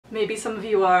Maybe some of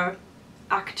you are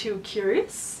Actu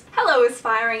curious? Hello,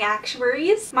 aspiring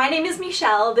actuaries! My name is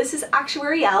Michelle, this is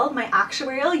Actuarial, my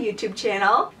actuarial YouTube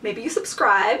channel. Maybe you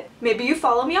subscribe, maybe you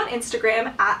follow me on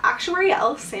Instagram at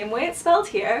Actuarial, same way it's spelled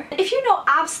here. If you know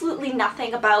absolutely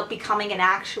nothing about becoming an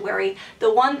actuary,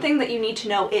 the one thing that you need to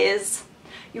know is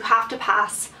you have to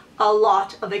pass a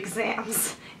lot of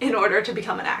exams in order to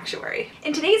become an actuary.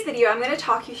 In today's video, I'm going to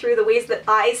talk you through the ways that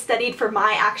I studied for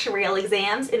my actuarial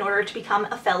exams in order to become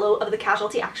a fellow of the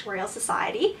Casualty Actuarial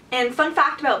Society. And fun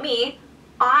fact about me,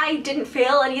 I didn't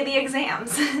fail any of the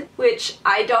exams, which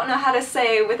I don't know how to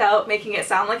say without making it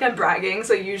sound like I'm bragging,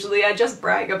 so usually I just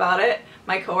brag about it.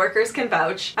 My coworkers can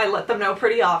vouch. I let them know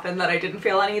pretty often that I didn't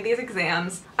fail any of these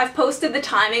exams. I've posted the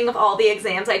timing of all the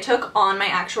exams I took on my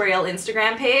actuarial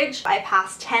Instagram page. I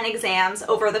passed 10 exams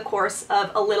over the course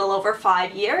of a little over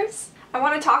 5 years. I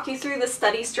want to talk you through the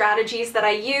study strategies that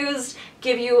I used,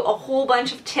 give you a whole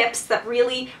bunch of tips that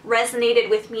really resonated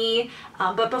with me,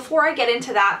 but before I get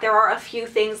into that, there are a few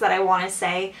things that I want to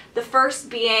say. The first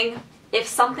being, if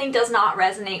something does not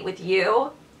resonate with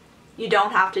you, you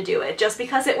don't have to do it. Just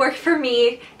because it worked for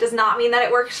me does not mean that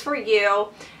it works for you.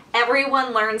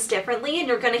 Everyone learns differently, and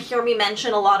you're going to hear me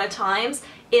mention a lot of times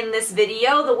in this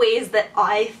video the ways that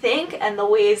I think and the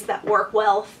ways that work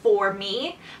well for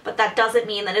me, but that doesn't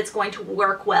mean that it's going to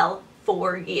work well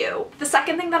for you. The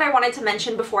second thing that I wanted to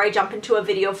mention before I jump into a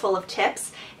video full of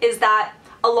tips is that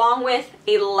along with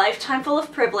a lifetime full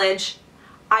of privilege,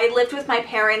 I lived with my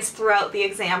parents throughout the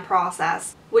exam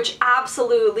process, which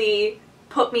absolutely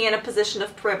put me in a position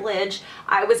of privilege.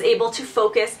 I was able to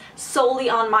focus solely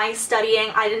on my studying.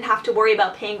 I didn't have to worry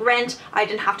about paying rent. I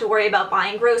didn't have to worry about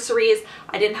buying groceries.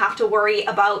 I didn't have to worry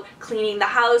about cleaning the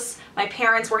house. My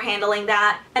parents were handling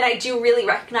that. And I do really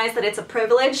recognize that it's a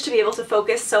privilege to be able to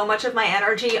focus so much of my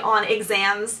energy on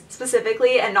exams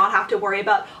specifically and not have to worry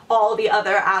about all the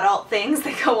other adult things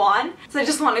that go on. So I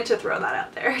just wanted to throw that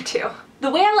out there too. The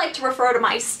way I like to refer to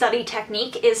my study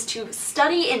technique is to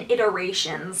study in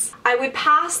iterations. I would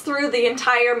pass through the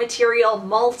entire material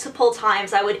multiple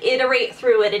times. I would iterate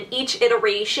through it, and each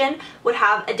iteration would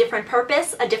have a different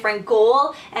purpose, a different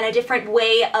goal, and a different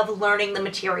way of learning the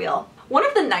material. One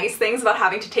of the nice things about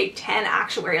having to take 10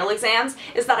 actuarial exams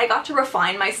is that I got to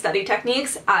refine my study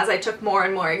techniques as I took more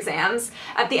and more exams.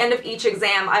 At the end of each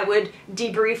exam, I would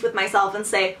debrief with myself and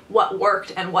say what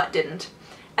worked and what didn't.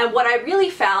 And what I really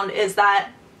found is that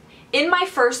in my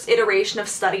first iteration of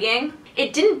studying,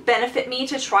 it didn't benefit me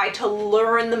to try to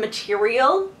learn the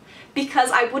material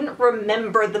because I wouldn't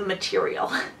remember the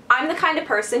material. I'm the kind of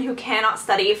person who cannot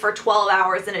study for 12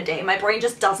 hours in a day. My brain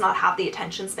just does not have the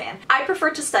attention span. I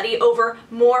prefer to study over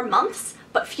more months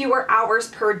but fewer hours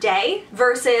per day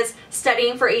versus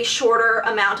studying for a shorter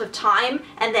amount of time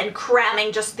and then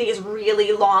cramming just these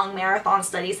really long marathon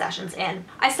study sessions in.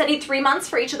 I studied 3 months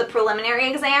for each of the preliminary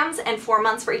exams and 4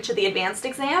 months for each of the advanced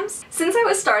exams. Since I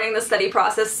was starting the study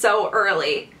process so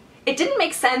early, it didn't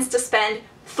make sense to spend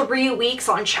 3 weeks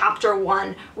on chapter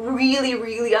 1,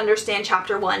 really understand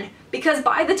chapter 1, because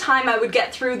by the time I would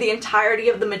get through the entirety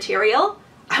of the material,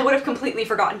 I would have completely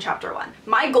forgotten chapter 1.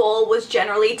 My goal was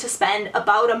generally to spend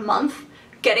about a month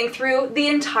getting through the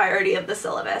entirety of the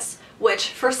syllabus,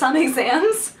 which for some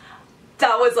exams,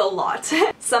 that was a lot.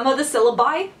 Some of the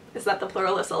syllabi, is that the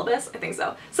plural of syllabus? I think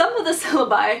so. Some of the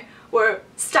syllabi were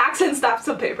stacks and stacks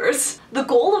of papers. The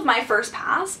goal of my first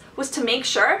pass was to make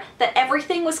sure that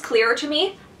everything was clear to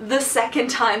me the second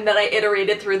time that I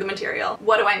iterated through the material.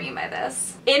 What do I mean by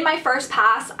this? In my first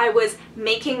pass, I was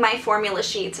making my formula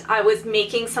sheet. I was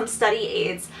making some study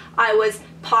aids. I was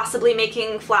possibly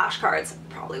making flashcards.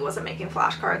 Probably wasn't making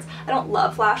flashcards. I don't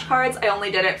love flashcards. I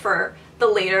only did it for the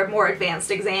later, more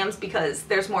advanced exams because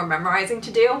there's more memorizing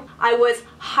to do. I was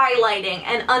highlighting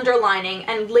and underlining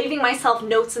and leaving myself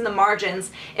notes in the margins.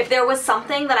 If there was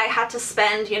something that I had to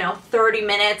spend, 30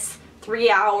 minutes,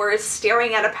 3 hours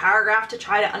staring at a paragraph to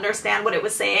try to understand what it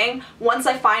was saying, once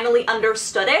I finally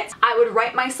understood it, I would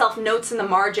write myself notes in the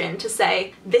margin to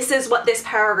say, this is what this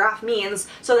paragraph means,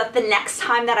 so that the next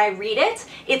time that I read it,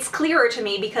 it's clearer to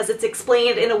me because it's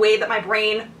explained in a way that my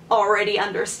brain already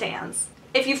understands.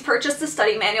 If you've purchased a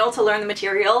study manual to learn the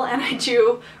material, and I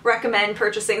do recommend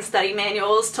purchasing study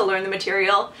manuals to learn the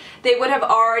material, they would have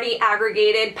already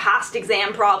aggregated past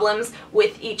exam problems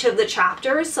with each of the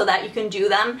chapters so that you can do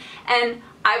them. And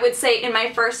I would say in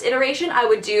my first iteration, I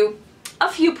would do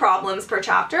a few problems per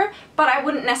chapter, but I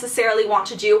wouldn't necessarily want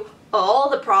to do all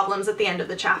the problems at the end of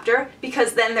the chapter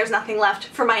because then there's nothing left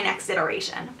for my next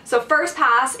iteration. So first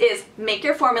pass is make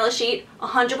your formula sheet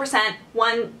 100%,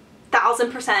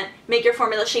 1000%, make your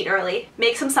formula sheet early,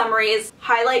 make some summaries,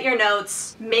 highlight your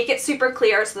notes, make it super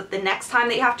clear so that the next time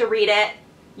that you have to read it,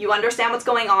 you understand what's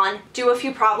going on, do a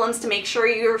few problems to make sure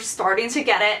you're starting to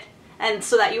get it, and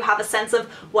so that you have a sense of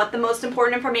what the most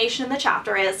important information in the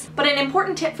chapter is. But an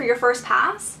important tip for your first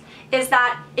pass is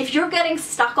that if you're getting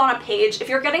stuck on a page, if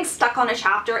you're getting stuck on a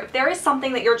chapter, if there is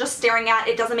something that you're just staring at,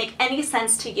 it doesn't make any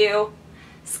sense to you,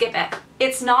 skip it.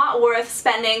 It's not worth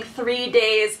spending 3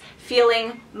 days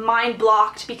feeling mind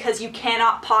blocked because you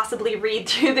cannot possibly read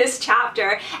through this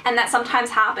chapter, and that sometimes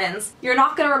happens. You're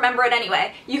not going to remember it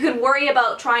anyway. You can worry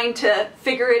about trying to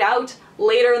figure it out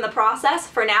later in the process.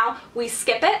 For now, we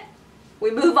skip it,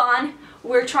 we move on.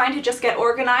 We're trying to just get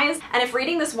organized, and if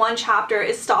reading this one chapter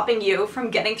is stopping you from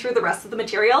getting through the rest of the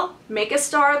material, make a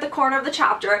star at the corner of the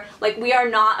chapter. Like, we are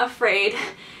not afraid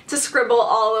to scribble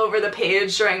all over the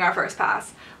page during our first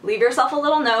pass. Leave yourself a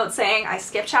little note saying, I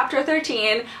skipped chapter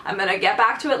 13, I'm gonna get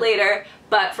back to it later,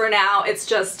 but for now it's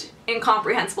just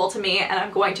incomprehensible to me, and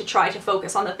I'm going to try to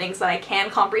focus on the things that I can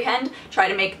comprehend, try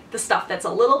to make the stuff that's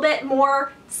a little bit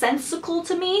more sensical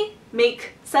to me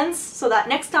make sense, so that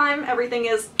next time everything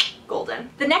is golden.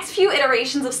 The next few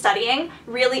iterations of studying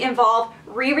really involve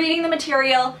rereading the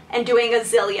material and doing a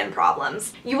zillion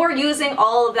problems. You are using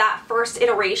all of that first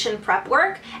iteration prep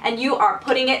work and you are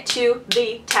putting it to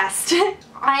the test.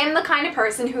 I am the kind of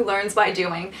person who learns by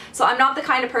doing, so I'm not the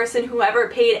kind of person who ever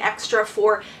paid extra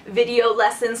for video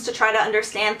lessons to try to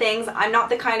understand things. I'm not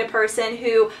the kind of person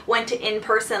who went to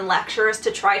in-person lectures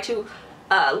to try to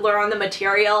learn the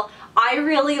material. I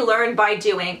really learn by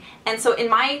doing, and so in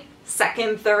my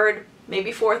second, third,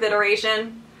 maybe fourth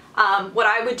iteration, what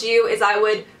I would do is I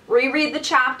would reread the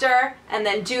chapter and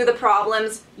then do the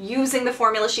problems using the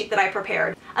formula sheet that I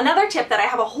prepared. Another tip that I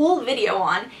have a whole video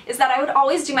on is that I would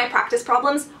always do my practice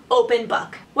problems open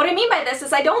book. What I mean by this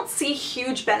is I don't see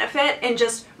huge benefit in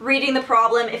just reading the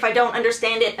problem if I don't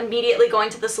understand it, immediately going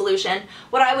to the solution.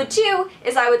 What I would do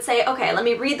is I would say, okay, let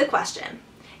me read the question.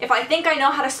 If I think I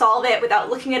know how to solve it without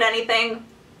looking at anything,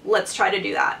 let's try to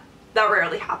do that. That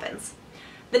rarely happens.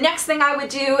 The next thing I would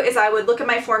do is I would look at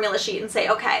my formula sheet and say,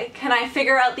 okay, can I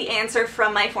figure out the answer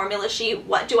from my formula sheet?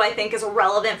 What do I think is a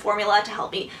relevant formula to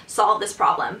help me solve this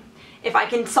problem? If I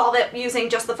can solve it using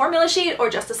just the formula sheet or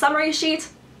just a summary sheet,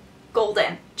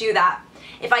 golden, do that.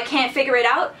 If I can't figure it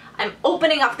out, I'm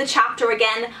opening up the chapter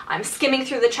again, I'm skimming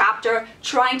through the chapter,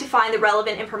 trying to find the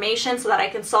relevant information so that I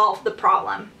can solve the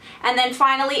problem. And then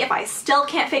finally, if I still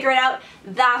can't figure it out,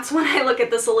 that's when I look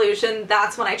at the solution,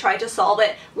 that's when I try to solve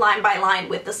it line by line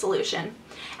with the solution.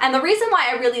 And the reason why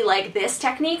I really like this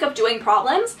technique of doing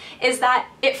problems is that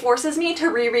it forces me to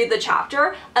reread the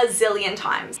chapter a zillion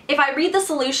times. If I read the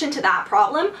solution to that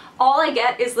problem, all I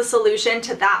get is the solution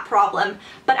to that problem.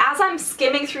 But as I'm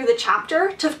skimming through the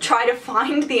chapter to try to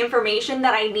find the information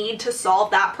that I need to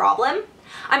solve that problem,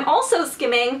 I'm also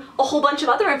skimming a whole bunch of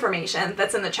other information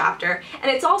that's in the chapter, and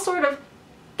it's all sort of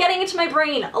getting into my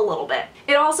brain a little bit.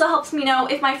 It also helps me know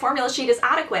if my formula sheet is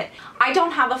adequate. I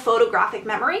don't have a photographic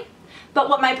memory, but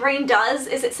what my brain does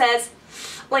is it says,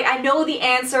 like, I know the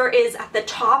answer is at the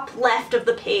top left of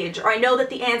the page, or I know that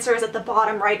the answer is at the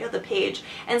bottom right of the page.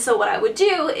 And so what I would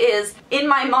do is, in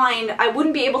my mind, I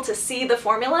wouldn't be able to see the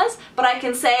formulas, but I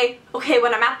can say, okay,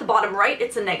 when I'm at the bottom right,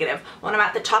 it's a negative. When I'm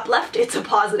at the top left, it's a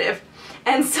positive.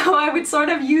 And so I would sort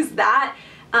of use that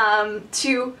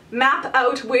to map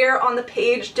out where on the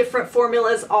page different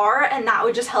formulas are, and that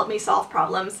would just help me solve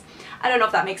problems. I don't know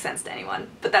if that makes sense to anyone,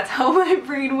 but that's how my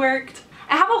brain worked.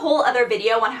 I have a whole other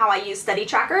video on how I use study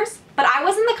trackers, but I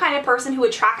wasn't the kind of person who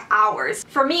would track hours.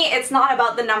 For me, it's not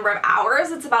about the number of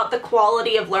hours, it's about the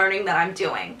quality of learning that I'm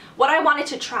doing. What I wanted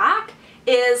to track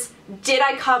is, did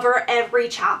I cover every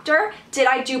chapter? Did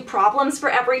I do problems for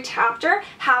every chapter?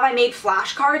 Have I made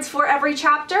flashcards for every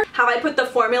chapter? Have I put the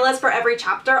formulas for every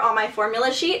chapter on my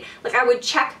formula sheet? Like, I would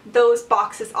check those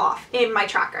boxes off in my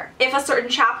tracker. If a certain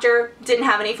chapter didn't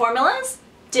have any formulas,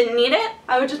 didn't need it,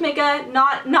 I would just make a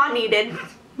not needed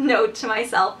note to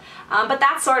myself. But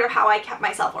that's sort of how I kept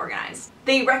myself organized.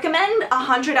 They recommend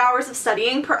 100 hours of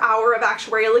studying per hour of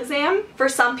actuarial exam. For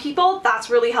some people, that's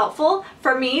really helpful.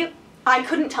 For me, I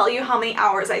couldn't tell you how many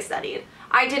hours I studied.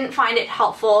 I didn't find it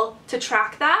helpful to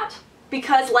track that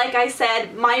because, like I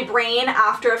said, my brain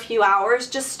after a few hours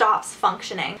just stops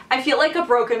functioning. I feel like a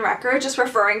broken record just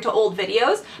referring to old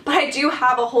videos, but I do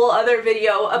have a whole other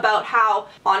video about how,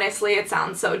 honestly, it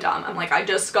sounds so dumb. I'm like, I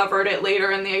discovered it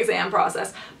later in the exam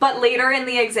process. But later in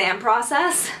the exam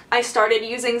process, I started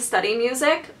using study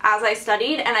music as I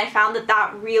studied, and I found that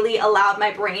that really allowed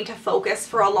my brain to focus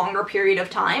for a longer period of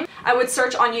time. I would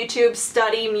search on YouTube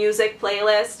study music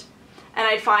playlist, and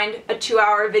I'd find a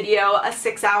 2-hour video, a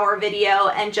 6-hour video,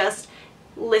 and just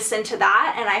listen to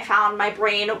that, and I found my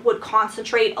brain would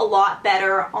concentrate a lot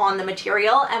better on the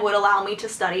material and would allow me to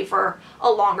study for a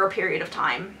longer period of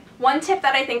time. One tip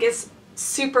that I think is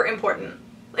super important,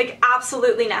 like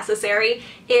absolutely necessary,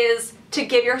 is to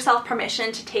give yourself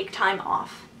permission to take time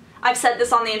off. I've said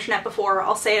this on the internet before,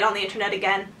 I'll say it on the internet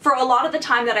again. For a lot of the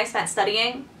time that I spent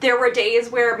studying, there were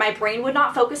days where my brain would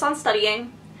not focus on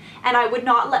studying and I would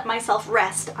not let myself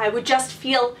rest. I would just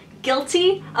feel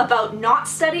guilty about not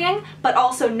studying, but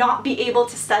also not be able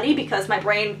to study because my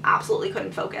brain absolutely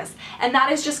couldn't focus. And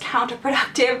that is just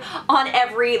counterproductive on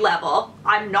every level.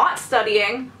 I'm not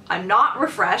studying, I'm not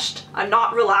refreshed, I'm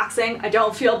not relaxing, I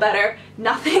don't feel better,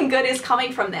 nothing good is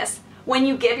coming from this. When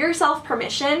you give yourself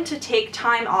permission to take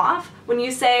time off, when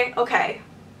you say, okay,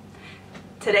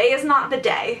 today is not the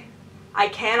day, I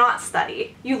cannot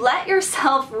study, you let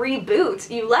yourself reboot,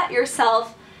 you let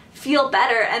yourself feel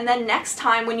better, and then next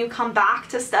time when you come back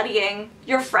to studying,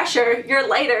 you're fresher, you're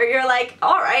lighter, you're like,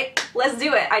 alright, let's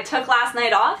do it. I took last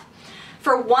night off.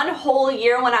 For one whole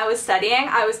year when I was studying,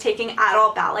 I was taking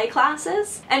adult ballet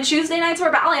classes, and Tuesday nights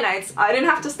were ballet nights. I didn't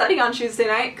have to study on Tuesday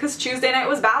night because Tuesday night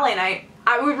was ballet night.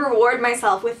 I would reward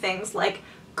myself with things like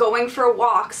going for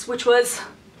walks, which was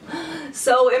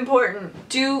so important.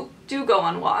 Do go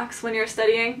on walks when you're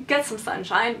studying. Get some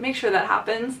sunshine. Make sure that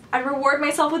happens. I reward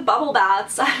myself with bubble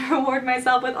baths. I reward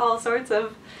myself with all sorts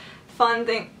of fun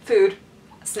food,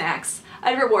 snacks.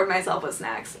 I reward myself with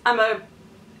snacks. I'm a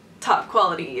top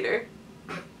quality eater.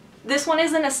 This one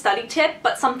isn't a study tip,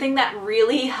 but something that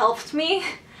really helped me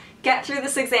get through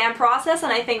this exam process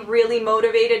and I think really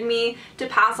motivated me to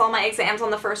pass all my exams on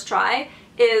the first try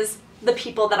is the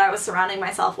people that I was surrounding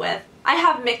myself with. I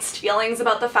have mixed feelings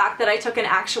about the fact that I took an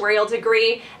actuarial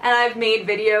degree, and I've made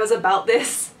videos about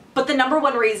this, but the number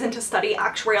one reason to study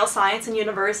actuarial science in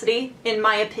university, in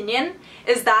my opinion,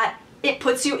 is that it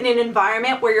puts you in an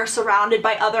environment where you're surrounded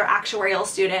by other actuarial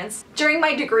students. During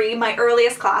my degree, my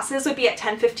earliest classes would be at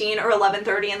 10:15 or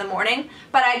 11:30 in the morning,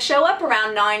 but I'd show up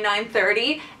around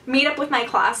 9:30, meet up with my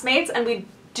classmates, and we'd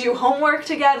do homework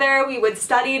together, we would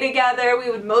study together, we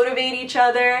would motivate each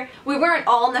other. We weren't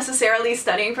all necessarily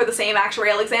studying for the same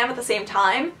actuarial exam at the same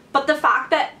time, but the fact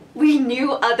that we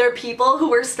knew other people who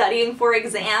were studying for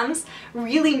exams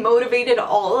really motivated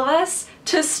all of us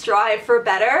to strive for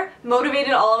better,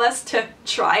 motivated all of us to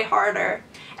try harder.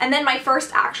 And then my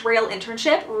first actuarial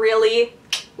internship really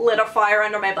lit a fire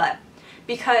under my butt,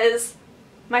 because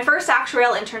my first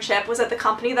actuarial internship was at the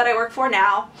company that I work for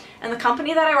now, and the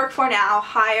company that I work for now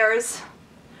hires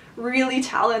really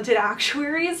talented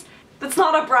actuaries. That's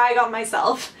not a brag on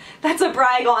myself. That's a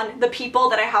brag on the people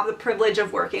that I have the privilege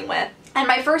of working with. And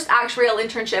my first actuarial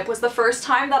internship was the first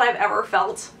time that I've ever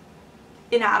felt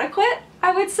inadequate,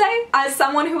 I would say. As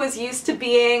someone who was used to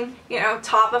being,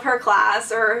 top of her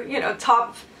class or,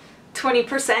 top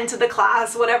 20% of the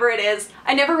class, whatever it is,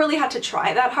 I never really had to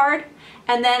try that hard.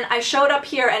 And then I showed up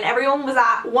here and everyone was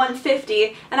at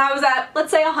 150 and I was at,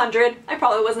 let's say 100. I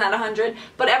probably wasn't at 100,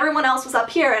 but everyone else was up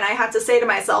here and I had to say to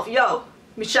myself, yo,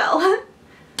 Michelle,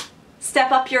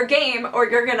 step up your game or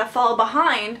you're gonna fall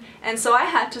behind. And so I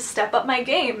had to step up my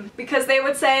game, because they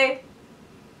would say,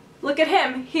 look at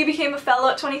him, he became a fellow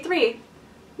at 23.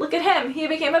 Look at him, he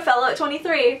became a fellow at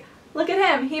 23. Look at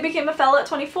him, he became a fellow at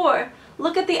 24.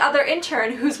 Look at the other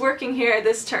intern who's working here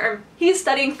this term. He's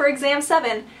studying for exam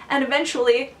 7 and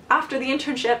eventually, after the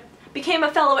internship, became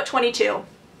a fellow at 22.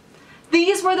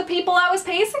 These were the people I was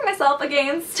pacing myself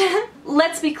against.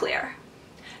 Let's be clear.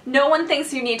 No one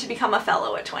thinks you need to become a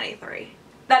fellow at 23.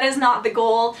 That is not the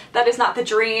goal, that is not the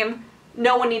dream.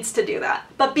 No one needs to do that.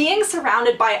 But being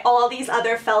surrounded by all these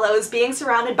other fellows, being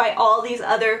surrounded by all these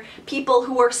other people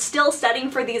who are still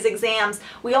studying for these exams,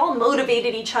 we all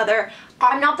motivated each other.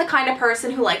 I'm not the kind of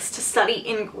person who likes to study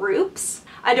in groups.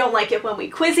 I don't like it when we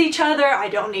quiz each other. I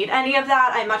don't need any of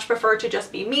that. I much prefer to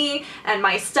just be me and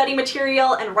my study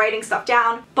material and writing stuff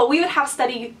down. But we would have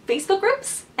study Facebook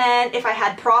groups, and if I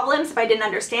had problems, if I didn't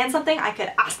understand something, I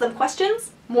could ask them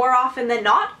questions. More often than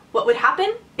not, what would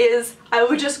happen is I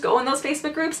would just go in those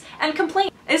Facebook groups and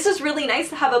complain. It's just really nice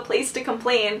to have a place to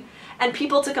complain and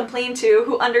people to complain to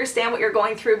who understand what you're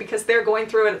going through because they're going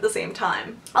through it at the same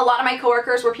time. A lot of my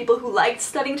coworkers were people who liked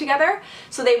studying together,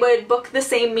 so they would book the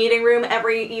same meeting room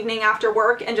every evening after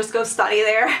work and just go study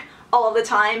there all the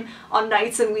time on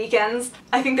nights and weekends.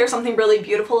 I think there's something really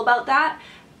beautiful about that.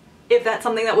 If that's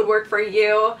something that would work for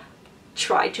you,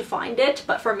 try to find it,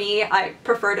 but for me, I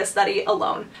prefer to study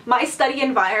alone. My study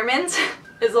environment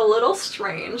is a little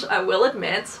strange, I will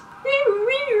admit.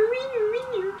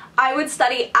 I would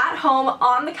study at home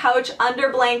on the couch under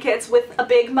blankets with a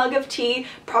big mug of tea,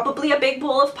 probably a big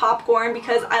bowl of popcorn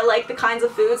because I like the kinds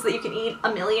of foods that you can eat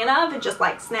a million of and just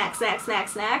like snack, snack, snack,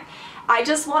 snack. I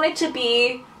just wanted to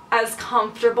be as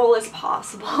comfortable as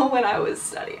possible when I was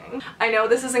studying. I know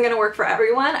this isn't gonna work for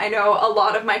everyone. I know a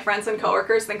lot of my friends and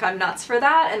coworkers think I'm nuts for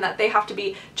that and that they have to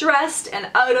be dressed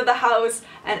and out of the house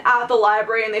and at the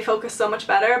library and they focus so much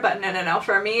better, but no, no, no.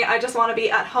 For me, I just want to be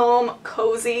at home,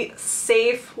 cozy,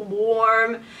 safe,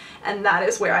 warm, and that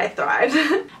is where I thrived.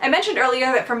 I mentioned earlier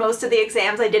that for most of the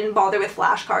exams I didn't bother with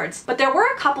flashcards, but there were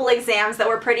a couple exams that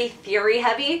were pretty theory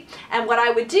heavy, and what I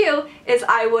would do is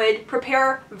I would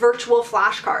prepare virtual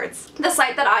flashcards. The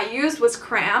site that I used was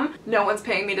Cram. No one's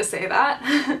paying me to say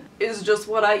that. Is just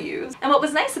what I use. And what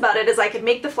was nice about it is I could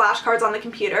make the flashcards on the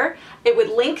computer, it would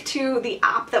link to the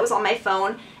app that was on my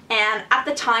phone, and at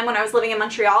the time when I was living in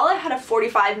Montreal I had a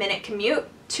 45-minute commute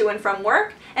to and from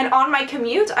work, and on my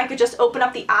commute I could just open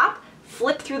up the app,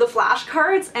 flip through the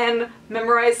flashcards, and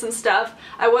memorize some stuff.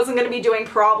 I wasn't going to be doing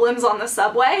problems on the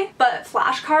subway, but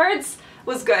flashcards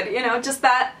was good, you know, just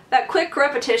that quick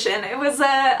repetition. It was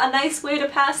a nice way to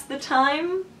pass the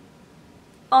time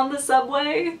on the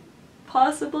subway,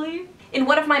 possibly. In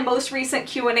one of my most recent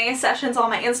Q&A sessions on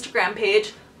my Instagram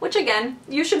page, which again,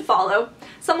 you should follow,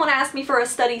 someone asked me for a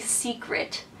study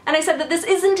secret. And I said that this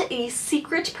isn't a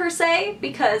secret per se,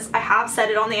 because I have said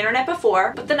it on the internet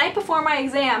before, but the night before my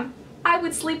exam, I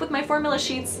would sleep with my formula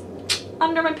sheets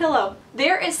under my pillow.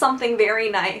 There is something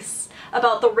very nice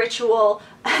about the ritual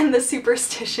and the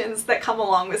superstitions that come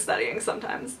along with studying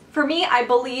sometimes. For me, I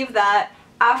believe that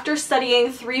after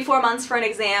studying 3-4 months for an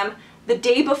exam, the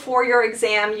day before your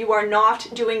exam, you are not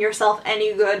doing yourself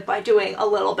any good by doing a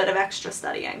little bit of extra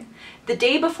studying. The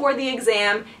day before the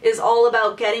exam is all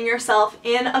about getting yourself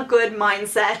in a good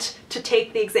mindset to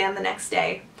take the exam the next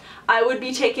day. I would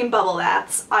be taking bubble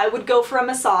baths. I would go for a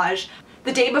massage.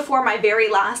 The day before my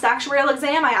very last actuarial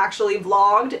exam, I actually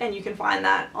vlogged, and you can find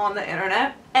that on the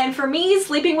internet. And for me,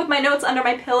 sleeping with my notes under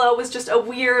my pillow was just a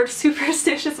weird,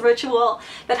 superstitious ritual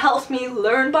that helped me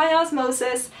learn by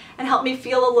osmosis and helped me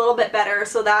feel a little bit better,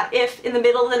 so that if in the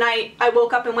middle of the night I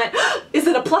woke up and went, is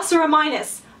it a plus or a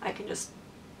minus? I can just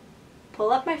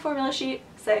pull up my formula sheet,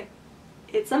 say,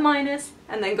 it's a minus,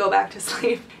 and then go back to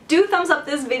sleep. Do thumbs up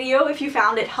this video if you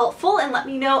found it helpful and let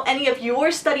me know any of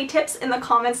your study tips in the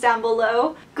comments down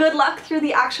below. Good luck through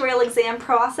the actuarial exam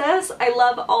process. I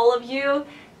love all of you.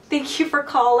 Thank you for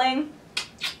calling.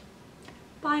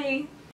 Bye.